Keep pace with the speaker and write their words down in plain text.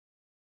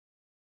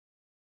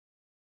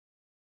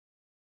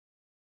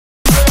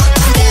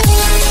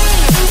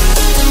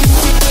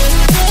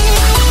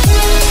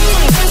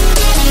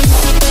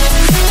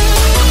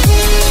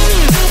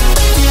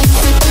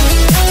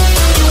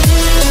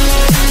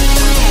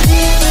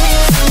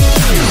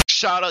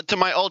shout out to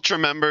my Ultra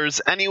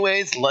members.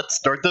 Anyways, let's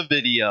start the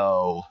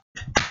video.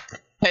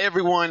 Hey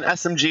everyone,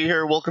 SMG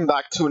here. Welcome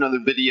back to another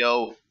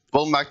video.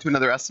 Welcome back to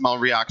another SML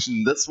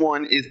reaction. This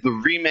one is the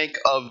remake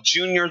of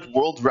Junior's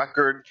world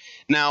record.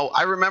 Now,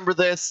 I remember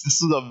this.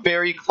 This is a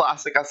very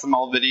classic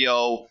SML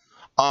video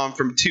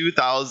from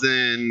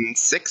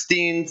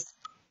 2016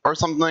 or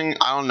something.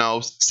 I don't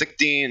know,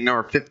 16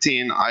 or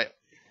 15. I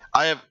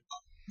have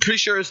pretty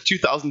sure it's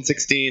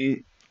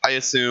 2016. I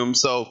assume.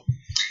 So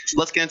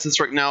let's get into this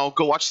right now.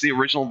 Go watch the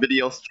original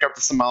video, subscribe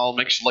to SML,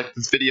 make sure you like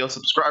this video,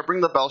 subscribe,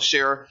 ring the bell,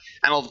 share,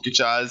 and all the good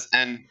jazz.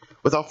 And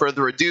without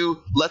further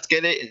ado, let's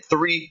get it in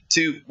 3,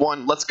 2,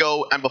 1, let's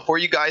go. And before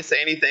you guys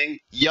say anything,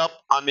 yup,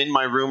 I'm in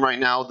my room right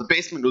now. The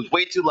basement was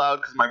way too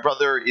loud because my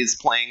brother is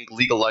playing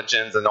League of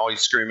Legends and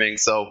always screaming.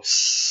 So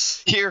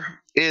here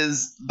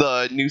is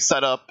the new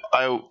setup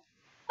I'm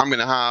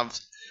gonna have.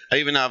 I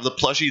even have the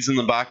plushies in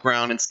the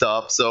background and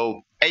stuff.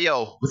 So,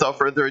 ayo, without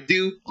further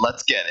ado,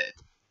 let's get it.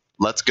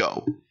 Let's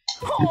go.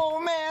 Oh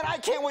man, I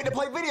can't wait to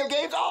play video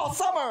games all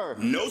summer!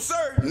 No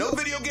sir, no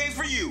video games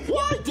for you.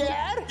 Why,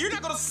 Dad? You're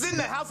not gonna sit in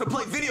the house and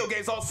play video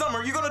games all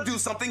summer. You're gonna do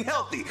something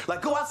healthy,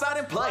 like go outside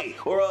and play,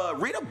 or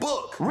read a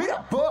book. Read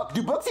a book?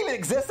 Do books even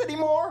exist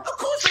anymore? Of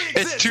course they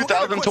exist. It's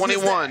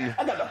 2021.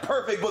 I got the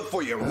perfect book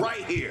for you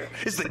right here.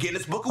 It's the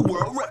Guinness Book of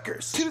World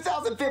Records.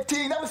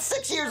 2015? That was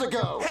 6 years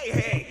ago!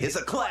 Hey, it's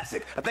a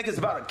classic. I think it's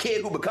about a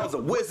kid who becomes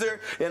a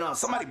wizard, and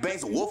somebody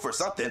bangs a wolf or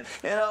something,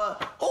 and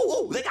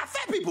they got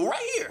fat people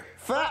right here.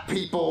 Fat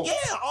people? Yeah,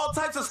 all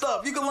types of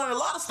stuff. You can learn a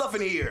lot of stuff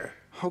in here.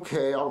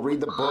 Okay, I'll read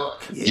the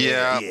book.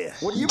 Yeah.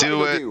 What are you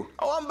about to do?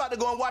 Oh, I'm about to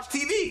go and watch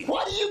TV.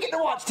 Why do you get to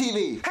watch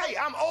TV? Hey,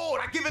 I'm old.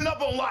 I've given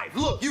up on life.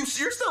 Look, you're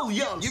still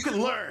young. You can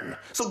learn.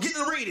 So get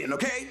to reading,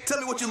 okay? Tell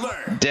me what you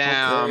learned.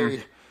 Damn.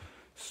 Okay.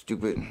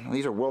 Stupid.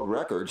 These are world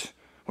records.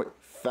 What,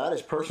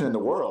 fattest person in the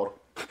world?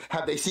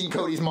 Have they seen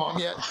Cody's mom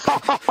yet?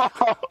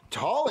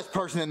 Tallest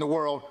person in the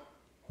world.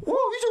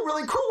 Whoa, these are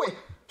really cool. Wait,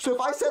 so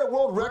if I set a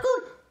world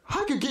record,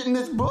 I could get in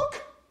this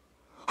book?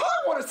 I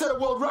want to set a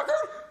world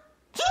record!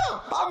 Yeah,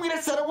 I'm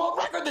gonna set a world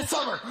record this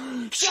summer!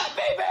 Chef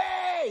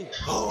Baby!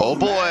 Oh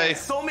boy. Man,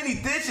 so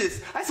many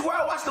dishes. I swear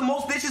I watch the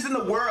most dishes in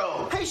the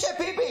world. Hey, Chef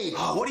Baby!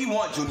 Oh, what do you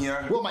want,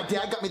 Junior? Well, my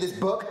dad got me this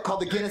book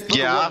called the Guinness Book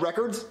of World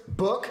Records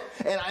book,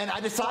 and I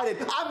decided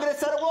I'm gonna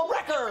set a world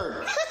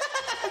record!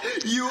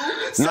 You?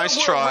 Nice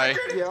try.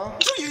 Record? Yeah.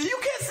 Junior, you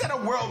can't set a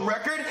world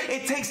record.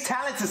 It takes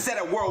talent to set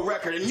a world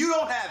record, and you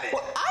don't have it.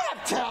 Well, I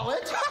have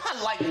talent!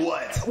 Like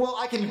what? Well,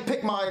 I can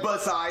pick my...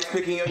 Besides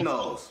picking your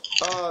nose.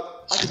 I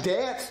can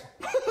dance.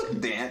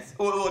 Dance?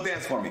 Well,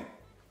 dance for me.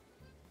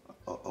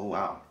 Oh,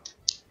 wow.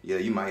 Yeah,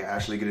 you might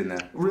actually get in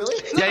there. Really?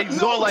 Yeah, you can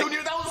go like...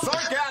 Junior, that was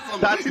sarcasm.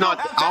 That's not...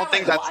 I don't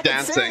think that's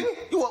dancing.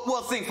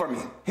 Well, sing for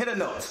me. Hit a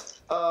note.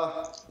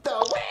 The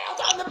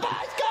wheels on the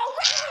bus go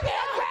round and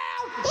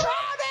round,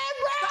 round and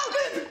round.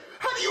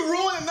 How do you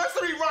ruin a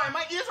nursery rhyme?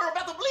 My ears are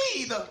about to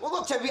bleed. Well,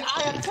 look, Chevy,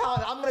 I have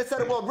talent. I'm going to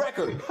set a world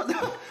record.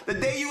 The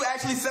day you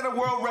actually set a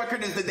world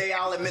record is the day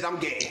I'll admit I'm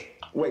gay.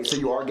 Wait, so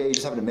you are gay? You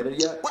just haven't admitted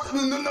it yet? What?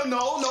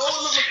 No.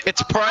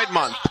 It's Pride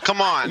Month.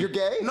 Come on. You're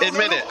gay?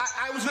 Admit it.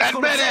 I was just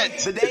Admit gonna it.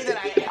 say, the day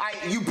that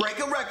you break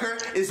a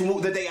record is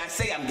the day I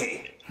say I'm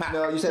gay.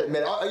 No, you said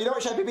admit it. You know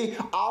what, Chef Baby?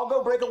 I'll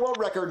go break a world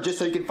record just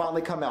so you can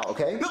finally come out,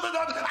 okay? No.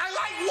 I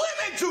like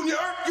women, Junior.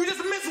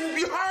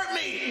 You heard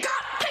me.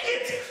 God dang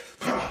it.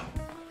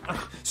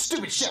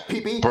 Stupid Chef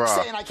Pee-Pee Bruh.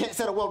 saying I can't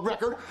set a world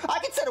record. I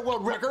can set a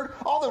world record.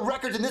 All the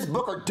records in this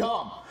book are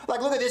dumb. Like,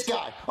 look at this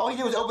guy. All he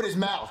did was open his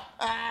mouth.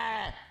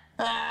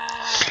 See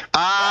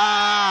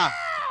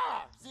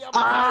how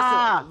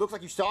dinosaur? It looks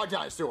like you saw a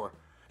dinosaur.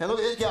 And look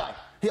at this guy.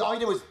 All he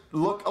did was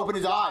open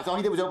his eyes. All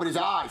he did was open his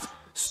eyes.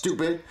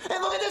 Stupid.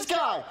 And look at this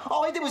guy.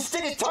 All he did was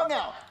stick his tongue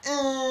out.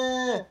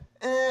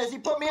 He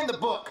put me in the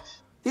book.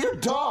 These are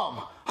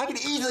dumb. I can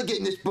easily get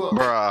in this book.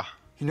 Bruh.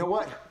 You know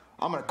what?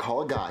 I'm going to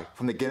call a guy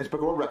from the Guinness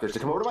Book of World Records to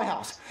come over to my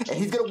house, and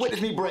he's going to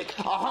witness me break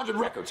 100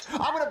 records.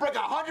 I'm going to break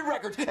 100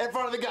 records in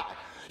front of the guy.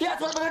 Yeah,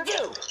 that's what I'm going to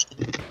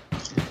do.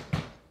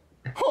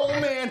 Oh,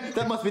 man,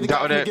 that must be the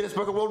guy from the Guinness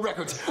Book of World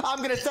Records. I'm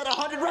going to set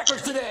 100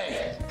 records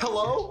today.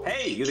 Hello?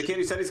 Hey, you the kid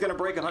who said he's going to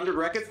break 100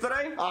 records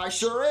today? I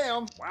sure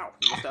am. Wow,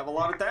 you must have a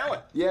lot of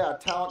talent. Yeah,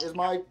 talent is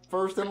my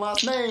first and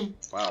last name.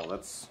 Wow,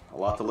 that's a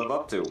lot to live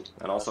up to.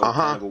 And also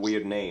kind of a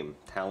weird name.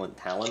 Talent.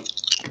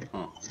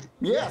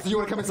 Yeah, so you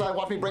want to come inside and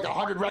watch me break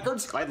 100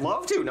 records? I'd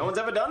love to. No one's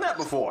ever done that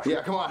before.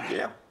 Yeah, come on.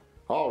 Yeah.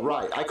 All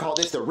right, I call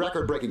this the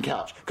record-breaking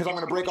couch, because I'm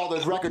going to break all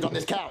those records on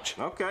this couch.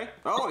 Okay.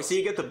 Oh, I see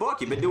you get the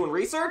book. You've been doing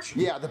research?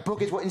 Yeah, the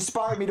book is what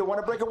inspired me to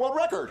want to break a world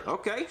record.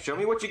 Okay, show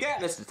me what you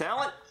got, Mr.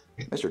 Talent.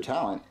 Mr.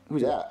 Talent?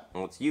 Who's that?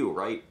 Well, it's you,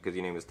 right? Because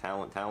your name is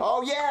Talent.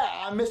 Oh,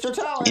 yeah, I'm Mr.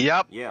 Talent.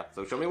 Yep. Yeah,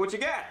 so show me what you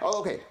got. Oh,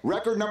 okay,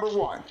 record number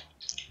 1.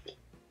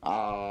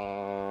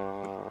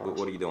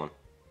 What are you doing?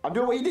 I'm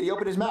doing what he did. He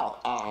opened his mouth.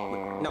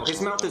 No,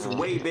 his mouth is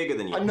way bigger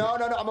than you. No,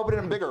 I'm opening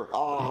him bigger.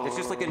 It's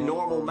just like a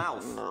normal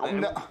mouth.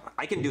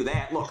 I can do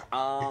that. Look.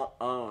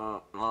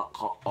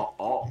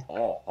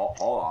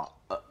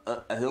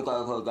 I think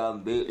I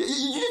got beat. You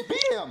just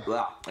beat him.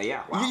 Well,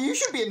 yeah. Wow. You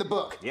should be in the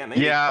book. Yeah,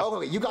 maybe. Yeah. Oh,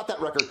 okay, you got that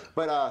record,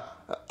 but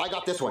I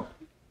got this one.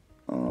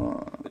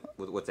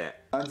 What's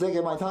that? I'm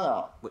taking my tongue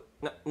out.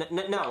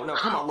 No,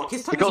 come on, look.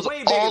 His tongue It goes is way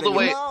bigger all the than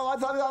way. yours. No, I'm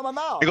talking out my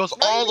mouth. It goes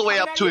all the way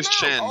up to his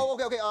chin. Oh,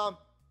 okay.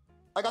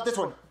 I got this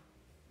one.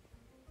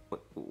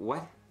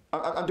 What?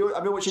 I'm doing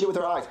what she did with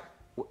her eyes.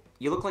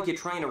 You look like you're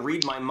trying to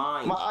read my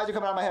mind. My eyes are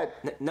coming out of my head.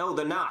 No,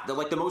 they're not. They're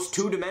like the most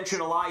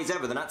two-dimensional eyes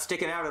ever. They're not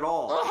sticking out at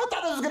all. I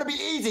thought this was gonna be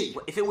easy.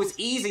 If it was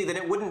easy, then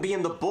it wouldn't be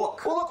in the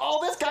book. Well, look,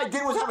 all this guy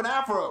did was have an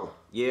afro.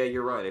 Yeah,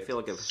 you're right. I feel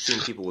like I've seen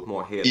people with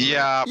more hair.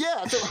 Yeah.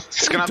 Yeah, so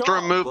He's gonna have to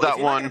remove Well, that if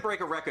you're not one. gonna break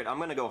a record, I'm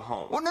gonna go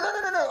home. Well,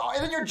 no.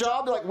 Isn't your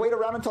job to like wait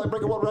around until I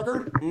break a world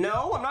record?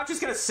 No, I'm not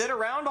just gonna sit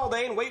around all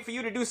day and wait for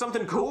you to do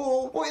something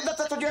cool. Well,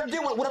 that's what you have to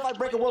do. What if I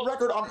break a world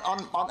record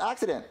on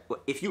accident?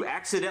 If you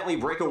accidentally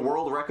break a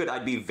world record,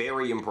 I'd be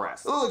very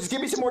impressed. Ooh, just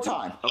give me some more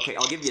time. Okay,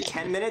 I'll give you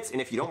 10 minutes, and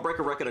if you don't break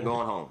a record, I'm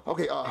going home.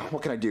 Okay,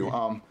 what can I do?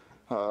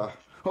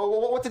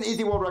 What's an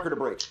easy world record to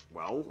break?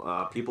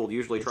 Well, people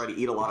usually try to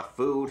eat a lot of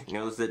food. You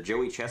know, there's that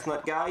Joey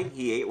Chestnut guy.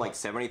 He ate like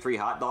 73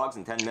 hot dogs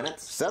in 10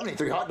 minutes.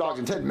 73 hot dogs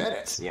in 10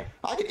 minutes? Yeah.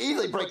 I could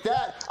easily break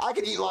that. I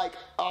could eat like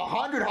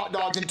 100 hot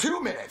dogs in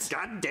 2 minutes.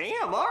 God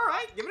damn, all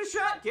right. Give it a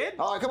shot, kid.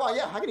 All right, come on,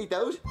 yeah, I can eat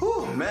those.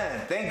 Whew,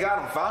 man, thank God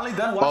I'm finally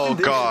done watching Oh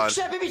God.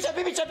 Chef Bibi!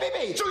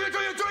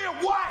 Junior,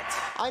 what?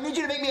 I need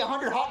you to make me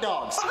 100 hot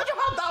dogs. 100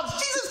 hot dogs?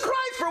 Jesus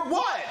Christ, for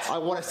what? I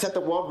want to set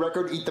the world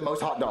record, eat the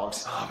most hot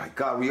dogs. Oh my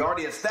God, we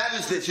already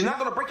established this. You're not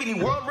gonna break any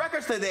world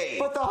records today.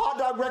 But the hot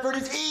dog record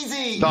is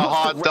easy. The What's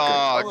hot record?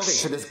 dogs. Oh, okay,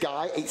 so this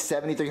guy ate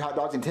 73 hot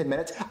dogs in 10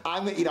 minutes.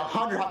 I'm going to eat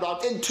 100 hot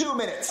dogs in 2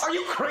 minutes. Are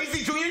you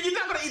crazy, Junior? You're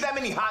not gonna eat that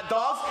many hot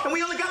dogs, and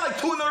we only got like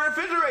 2 in the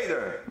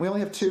refrigerator. We only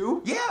have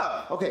 2?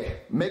 Yeah. Okay,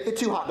 make the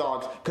 2 hot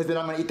dogs, because then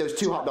I'm going to eat those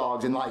 2 hot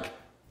dogs in like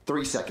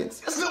 3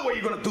 seconds. There's no way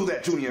you're gonna do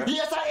that, Junior.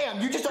 Yes, I am.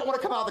 You just don't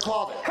want to come out of the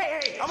closet.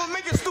 Hey, I'm gonna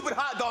make you stupid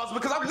hot dogs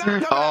because I'm not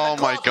coming Oh out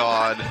the my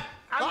closet. God.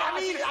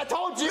 I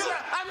told you. You know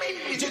what I meant.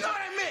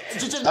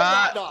 Just make the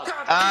hot dog.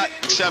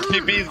 Chef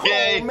PB's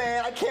gay. Oh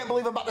man, I can't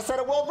believe I'm about to set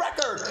a world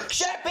record.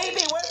 Chef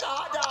Baby, where's the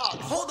hot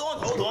dogs? Hold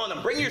on.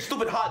 I'm bringing your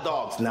stupid hot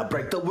dogs. Now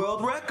break the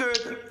world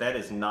record. That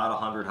is not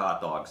 100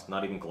 hot dogs.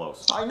 Not even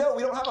close. I know,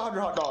 we don't have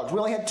 100 hot dogs. We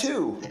only had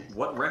 2.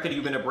 What record are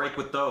you going to break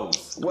with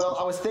those? Well,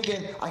 I was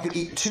thinking I could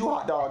eat 2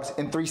 hot dogs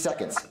in 3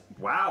 seconds.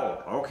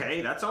 Wow.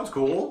 Okay, that sounds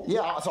cool.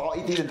 Yeah, so I'll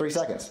eat these in 3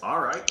 seconds.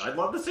 All right, I'd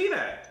love to see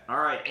that. All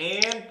right,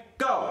 and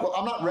go. Well,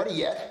 I'm not ready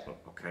yet.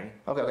 Okay.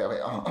 Okay.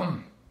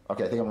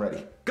 Okay, I think I'm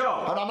ready. Go.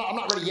 I'm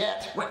not ready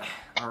yet. What?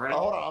 All right.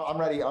 Hold on,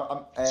 I'm ready.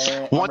 I'm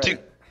 1, 2.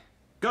 ready.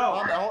 Go.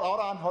 Hold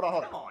on. Come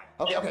on.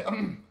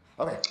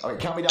 Okay,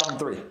 count me down from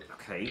 3.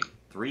 Okay.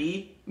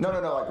 3. No,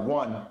 like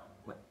 1.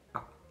 What?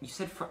 Oh, you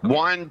said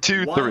 1,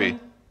 2, 3. 1,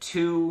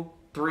 2,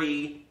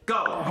 3.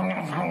 Go.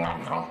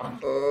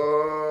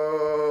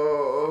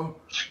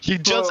 He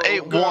just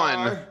ate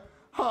God.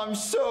 1. I'm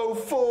so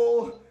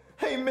full.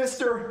 Hey,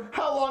 mister,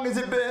 how long has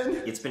it been?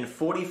 It's been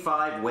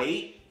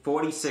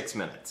 46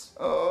 minutes.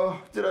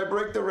 Did I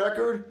break the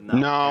record?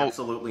 No.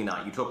 Absolutely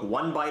not. You took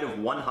 1 bite of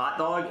 1 hot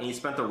dog and you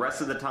spent the rest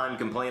of the time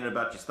complaining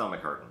about your stomach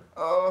hurting.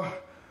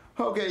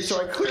 Okay, so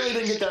I clearly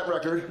didn't get that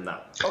record. No.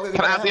 Okay,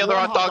 Can I have the other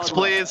 1 hot dogs, dog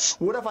please?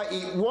 left. What if I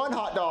eat 1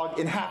 hot dog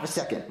in half a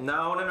second?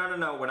 No.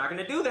 We're not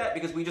going to do that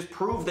because we just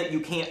proved that you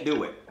can't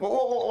do it.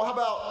 Well, how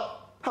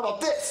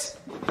about this?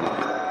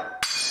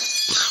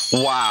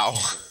 Wow.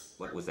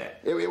 What was that?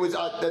 It was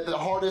the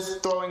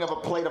hardest throwing of a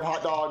plate of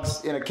hot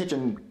dogs in a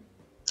kitchen.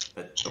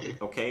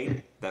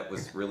 Okay, that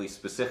was really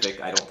specific.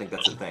 I don't think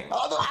that's a thing.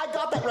 I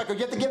got that record.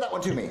 You have to give that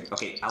one to me.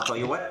 Okay, I'll tell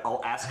you what.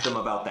 I'll ask them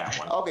about that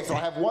one. Okay, so I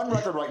have 1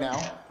 record right now.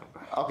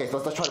 Okay, so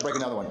let's try to break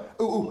another one.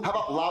 Ooh, how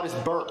about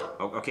loudest burp?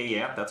 Okay,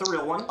 yeah, that's a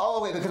real one.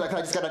 Oh, wait, because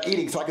I just got done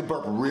eating, so I can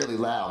burp really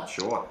loud.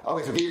 Sure.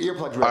 Okay, so get your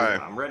earplugs ready. All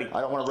right. I'm ready.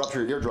 I don't want to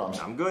rupture your eardrums.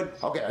 I'm good.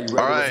 Okay, are you ready All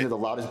to right. listen to the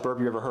loudest burp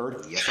you ever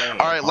heard? Yes, I am.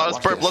 All right, loudest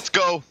watch burp. this. Let's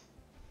go.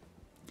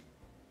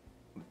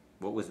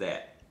 What was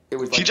that? It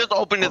was He like, just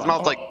opened his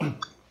mouth like.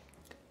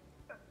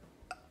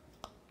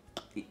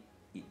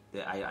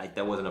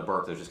 That wasn't a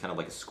burp. That was just kind of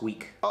like a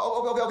squeak.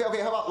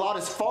 Okay. How about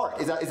loudest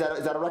fart? Is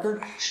that a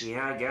record?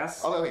 Yeah, I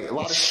guess. Okay,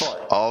 loudest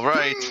fart. All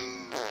right.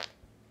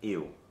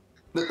 Ew.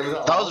 That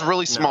That was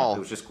really No, small. it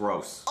was just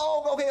gross.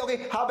 Oh,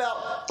 okay. How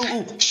about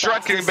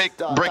Shrek can break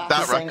that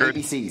fastest saying record.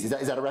 ABCs. Is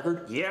that a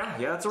record? Yeah,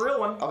 that's a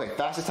real one. Okay,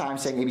 fastest time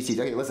saying ABCs.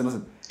 Okay,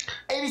 listen.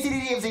 A B C D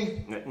E F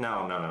Z.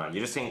 No.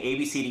 You're just saying A,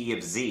 B, C, D, E,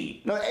 F,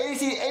 Z. No, A B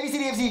C D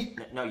E F Z.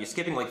 No, you're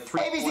skipping like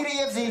 3. A B C D E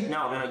F Z.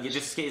 No, you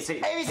just say. A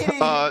B C D E.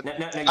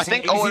 I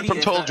think Owen from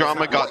Total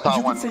Drama got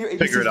that one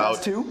figured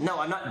out. Too? No,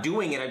 I'm not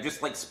doing it. I'm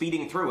just like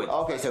speeding through it.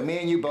 Okay, so me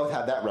and you both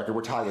have that record.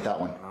 We're tied with that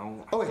one.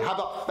 No. Okay, how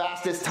about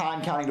fastest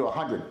time counting to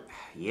 100?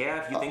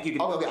 Yeah, if you think you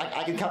can. Okay,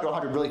 I can count to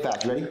 100 really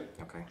fast. You ready?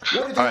 Okay.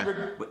 1 to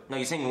 300. Wait, no,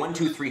 you're saying 1,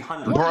 2,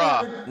 300.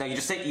 Bruh. No, you're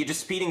just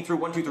speeding through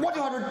 1, 2, 3. 1 to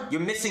 100.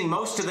 You're missing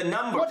most of the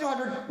number. 1 to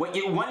 100. What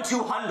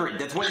 1/200.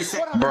 That's what you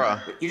said.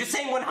 Bruh. You're just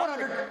saying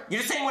 100. You're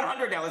just saying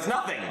 100 now. It's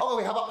nothing. Oh,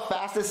 wait, how about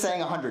fastest saying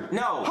 100?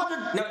 No.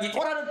 100. No,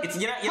 100.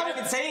 You're not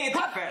even saying it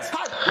that fast.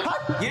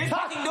 Hut. You're just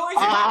making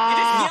noises. You're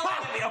just yelling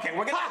at me. Okay,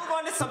 we're gonna move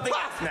on to something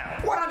else now.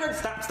 100.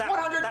 Stop.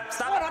 100.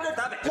 Stop 100.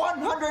 Stop it.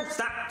 100.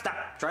 Stop.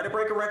 Try to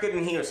break a record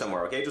in here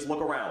somewhere, okay? Just look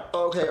around.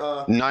 Okay,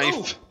 Knife.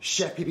 Ooh,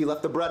 Chef Pee Pee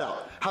left the bread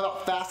out. How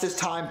about fastest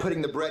time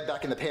putting the bread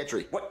back in the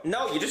pantry? What?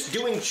 No, you're just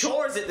doing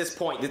chores at this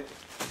point. This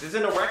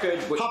isn't a record.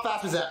 How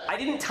fast was that? I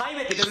didn't time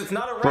it because it's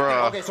not a record.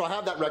 Bruh. Okay, so I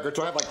have that record,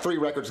 so I have like 3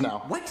 records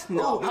now. What?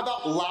 No. Ooh, how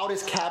about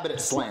loudest cabinet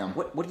slam?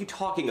 What are you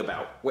talking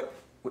about? What?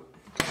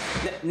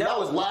 No. That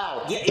was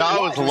loud. Yeah, That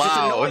it was just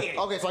loud. annoying.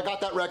 Okay, so I got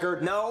that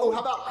record. No. Oh,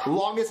 how about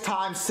longest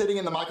time sitting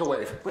in the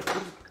microwave? What?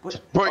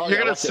 Bro, Oh, you're yeah,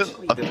 gonna watch sit.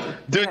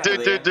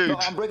 this. Dude. No,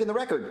 I'm breaking the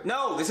record.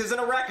 No, this isn't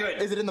a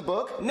record. Is it in the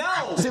book? No.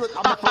 See, look,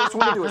 I'm the first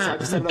one to do it, so I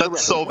just said another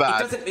That's record. so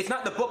bad. It's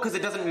not the book because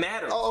it doesn't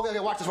matter. Oh, okay,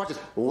 watch this.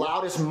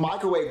 Loudest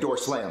microwave door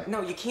slam.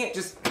 No, you can't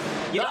just.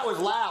 That was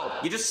loud.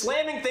 You're just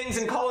slamming things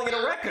and calling it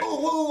a record.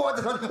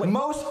 Ooh,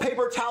 most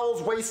paper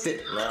towels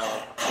wasted.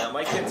 No,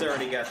 my kids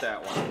already got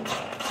that one.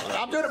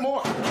 I'm doing it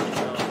more.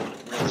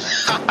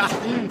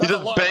 He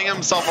just banged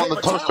himself on the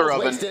Paper toaster towels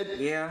oven. wasted.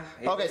 Yeah.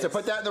 Okay, so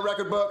put that in the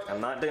record book. I'm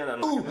not doing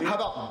it. Ooh, how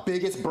about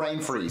biggest brain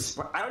freeze?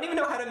 I don't even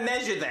know how to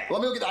measure that.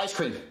 Let me go get the ice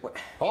cream.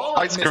 All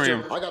right, Ice cream.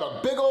 mister, I got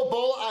a big old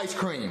bowl of ice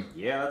cream.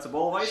 Yeah, that's a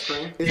bowl of ice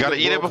cream. Is You gotta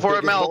the eat it world's before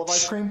it biggest bowl of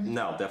melts. ice cream?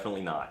 No,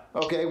 definitely not.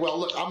 Okay, well,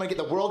 look, I'm gonna get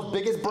the world's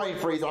biggest brain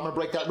freeze and I'm gonna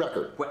break that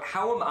record.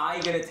 How am I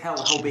gonna tell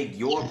how big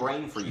your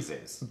brain freeze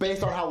is?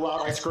 Based on how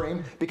loud I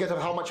scream, because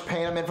of how much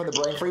pain I'm in from the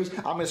brain freeze,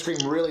 I'm gonna scream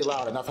really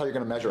loud and that's how you're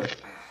gonna measure it.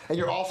 And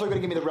you're also gonna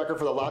give me the record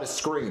for the loudest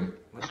scream.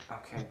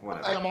 Okay,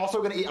 whatever. And I'm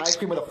also gonna eat ice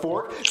cream with a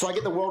fork, so I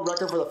get the world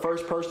record for the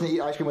first person to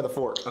eat ice cream with a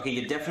fork. Okay,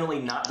 you're definitely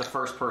not the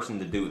first person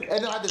to do that.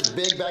 And then I have this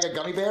big bag of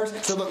gummy bears.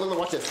 So look,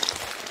 watch this.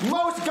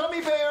 Most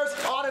gummy bears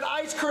on an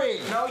ice cream.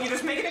 No, you're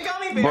just making a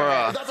gummy bear.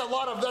 Bruh. That's a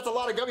lot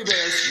of gummy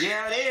bears.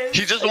 Yeah, it is.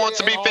 He just wants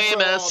to be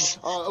And also,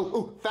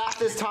 famous.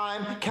 fastest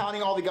time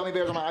counting all the gummy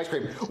bears on my ice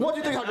cream. 1,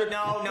 2, 300.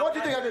 No. 1, 2,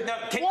 300. No,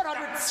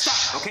 100.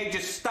 Stop. Okay,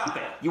 just stop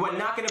it. You are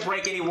not going to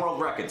break any world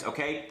records,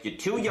 okay? You're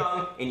too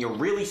young and you're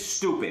really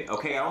stupid,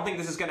 okay? I don't think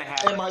this is going to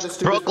happen. Am I the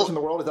stupidest person in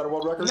the world? Is that a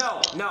world record?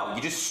 No,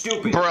 you're just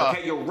stupid. Bruh.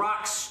 Okay, you're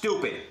rock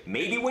stupid.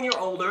 Maybe when you're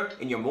older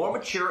and you're more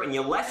mature and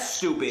you're less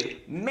stupid,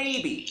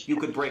 maybe you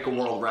could break a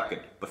world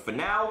record. But for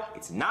now,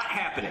 it's not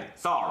happening.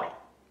 Sorry.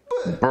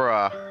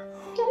 Bruh.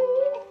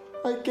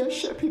 I guess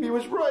Chef Pee Pee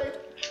was right.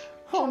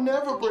 I'll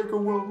never break a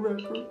world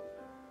record.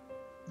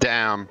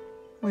 Damn.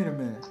 Wait a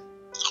minute.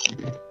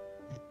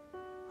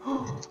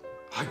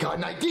 I got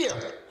an idea.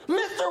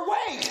 Mr.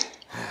 Wait!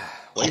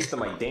 Wasting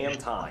my damn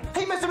time.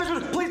 Hey,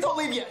 Mr. Please don't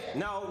leave yet.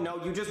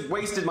 No, you just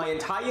wasted my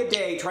entire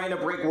day trying to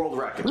break world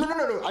records. No.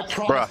 I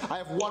promise. Bruh. I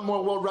have one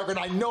more world record.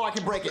 I know I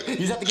can break it. You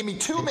just have to give me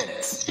 2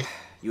 minutes.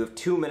 You have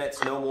 2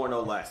 minutes, no more, no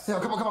less. No,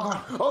 come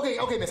on.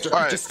 Okay, mister. All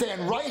right. Just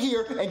stand right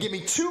here and give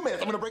me 2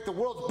 minutes. I'm going to break the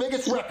world's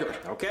biggest record.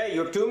 Okay, you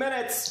have 2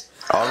 minutes.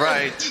 All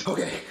right.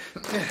 Okay.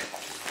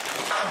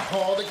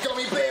 Oh, the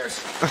gummy bears.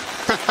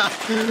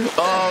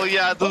 Oh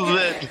yeah, this is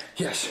it.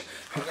 Yes.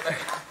 I'm going to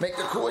make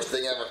the coolest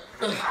thing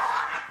ever.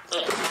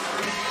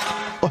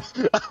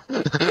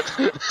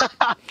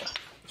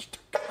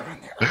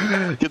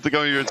 Get the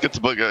gummy bears. Get the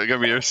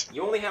gummy bears.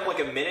 You only have like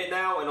a minute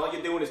now, and all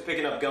you're doing is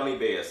picking up gummy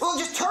bears. Well,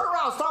 just turn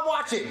around. Stop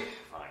watching.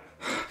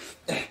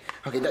 Fine.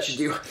 Okay, that should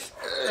do.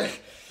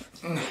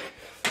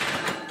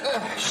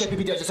 Chef Pee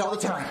Pee does this all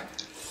the time.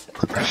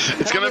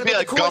 It's gonna be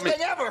a coolest gummy.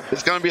 thing ever.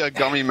 It's gonna be a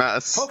gummy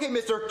mess. Okay,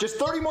 mister, just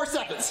 30 more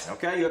seconds.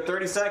 Okay, you have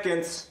 30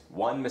 seconds.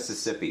 1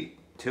 Mississippi.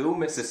 2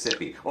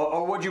 Mississippi.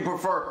 Or would you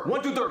prefer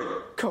 1 to 30?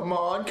 Come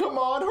on,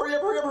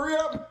 hurry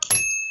up.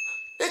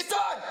 It's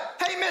done!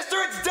 Hey, mister,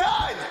 it's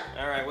done!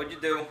 All right, what'd you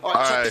do? All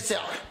right, check right. this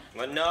out.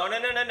 Well, no,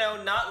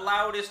 not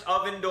loudest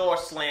oven door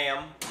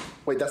slam.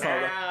 Wait, that's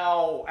not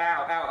Ow.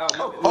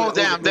 Oh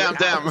damn.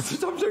 I'm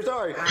so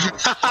sorry.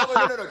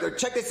 No.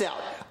 Check this out.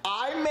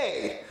 I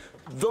made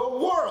the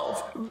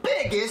world's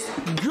biggest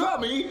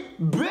gummy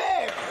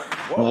bear.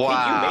 Whoa, You made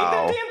that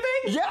Wow. damn thing?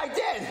 Yeah, I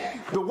did.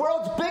 The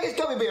world's biggest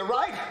gummy bear,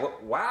 right?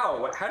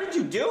 Wow, how did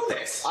you do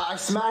this? I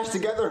smashed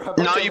together a bunch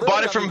No, of you little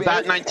bought it gummy from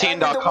bears bat19.com. and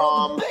made the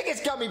world's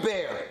biggest gummy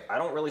bear. I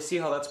don't really see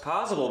how that's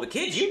possible, but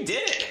kids, you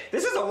did it.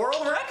 This is a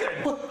world record.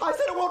 I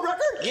said a world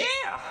record? Yeah.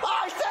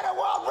 I said a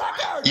world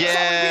record! It's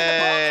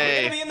Yay!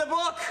 gonna be in the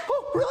book.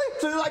 Oh, really?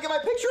 So did I get my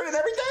picture and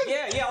everything?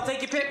 Yeah, I'll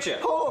take your picture.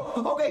 Oh,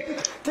 okay.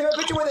 Take a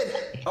picture with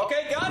it.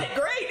 Okay, got it,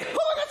 great. Oh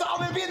my God, so I'm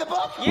gonna be in the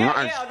book?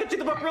 Nice. I'll get you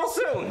the book real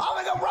soon. I'm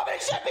gonna go rub it in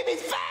Chef Pee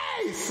Pee's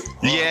face!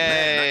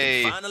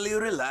 Yay! Finally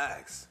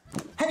relax.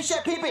 Hey,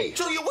 Chef Pee Pee!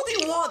 Julia, what do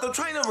you want? I'm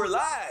trying to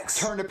relax.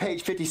 Turn to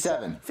page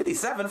 57.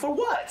 57 for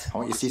what? I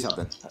want you to see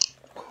something.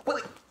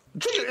 Wait,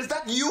 Julia, is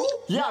that you?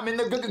 Yeah, I'm in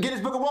the Guinness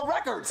Book of World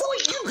Records.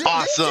 Wait, you did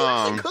Awesome. this? You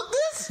actually cooked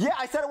this? Yeah,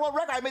 I set a world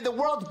record. I made the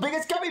world's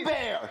biggest gummy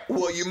bear.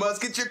 Well, you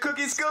must get your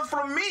cooking skills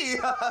from me.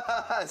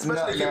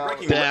 Especially if you're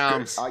breaking Damn.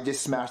 records. I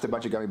just smashed a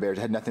bunch of gummy bears.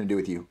 It had nothing to do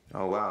with you.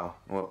 Oh, wow.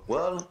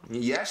 Well,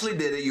 you actually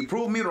did it. You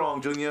proved me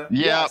wrong, Junior.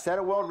 Yeah, I Yeah. set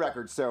a world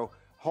record, so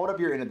hold up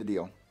your end of the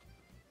deal.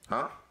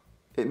 Huh?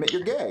 Admit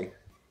you're gay.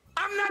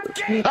 I'm not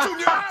gay,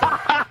 Junior!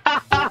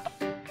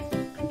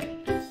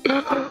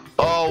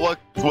 Oh, what?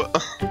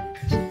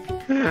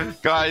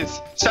 Guys,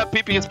 stop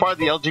peeping is part of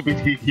the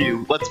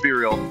LGBTQ. Let's be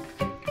real.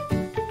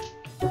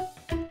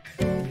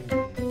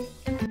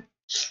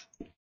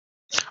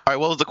 Alright,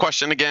 what was the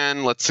question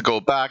again? Let's go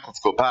back.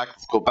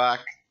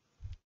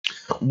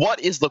 What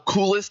is the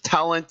coolest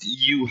talent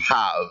you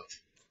have?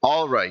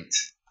 Alright.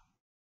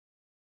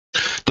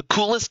 The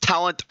coolest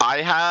talent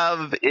I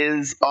have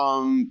is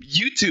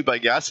YouTube, I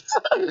guess.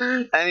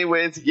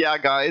 Anyways, yeah,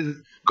 guys,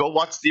 go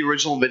watch the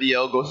original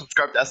video. Go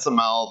subscribe to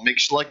SML. Make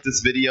sure to like this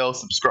video,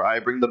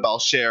 subscribe, ring the bell,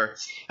 share,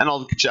 and all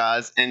the good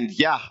jazz. And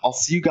yeah, I'll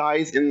see you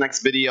guys in the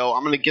next video.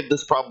 I'm gonna give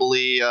this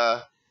probably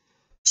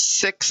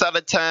 6 out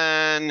of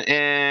 10.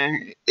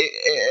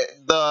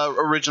 The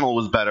original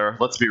was better.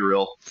 Let's be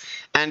real.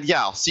 And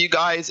yeah, I'll see you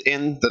guys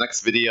in the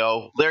next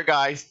video. Later,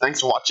 guys.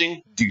 Thanks for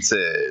watching.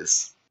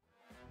 Deuces.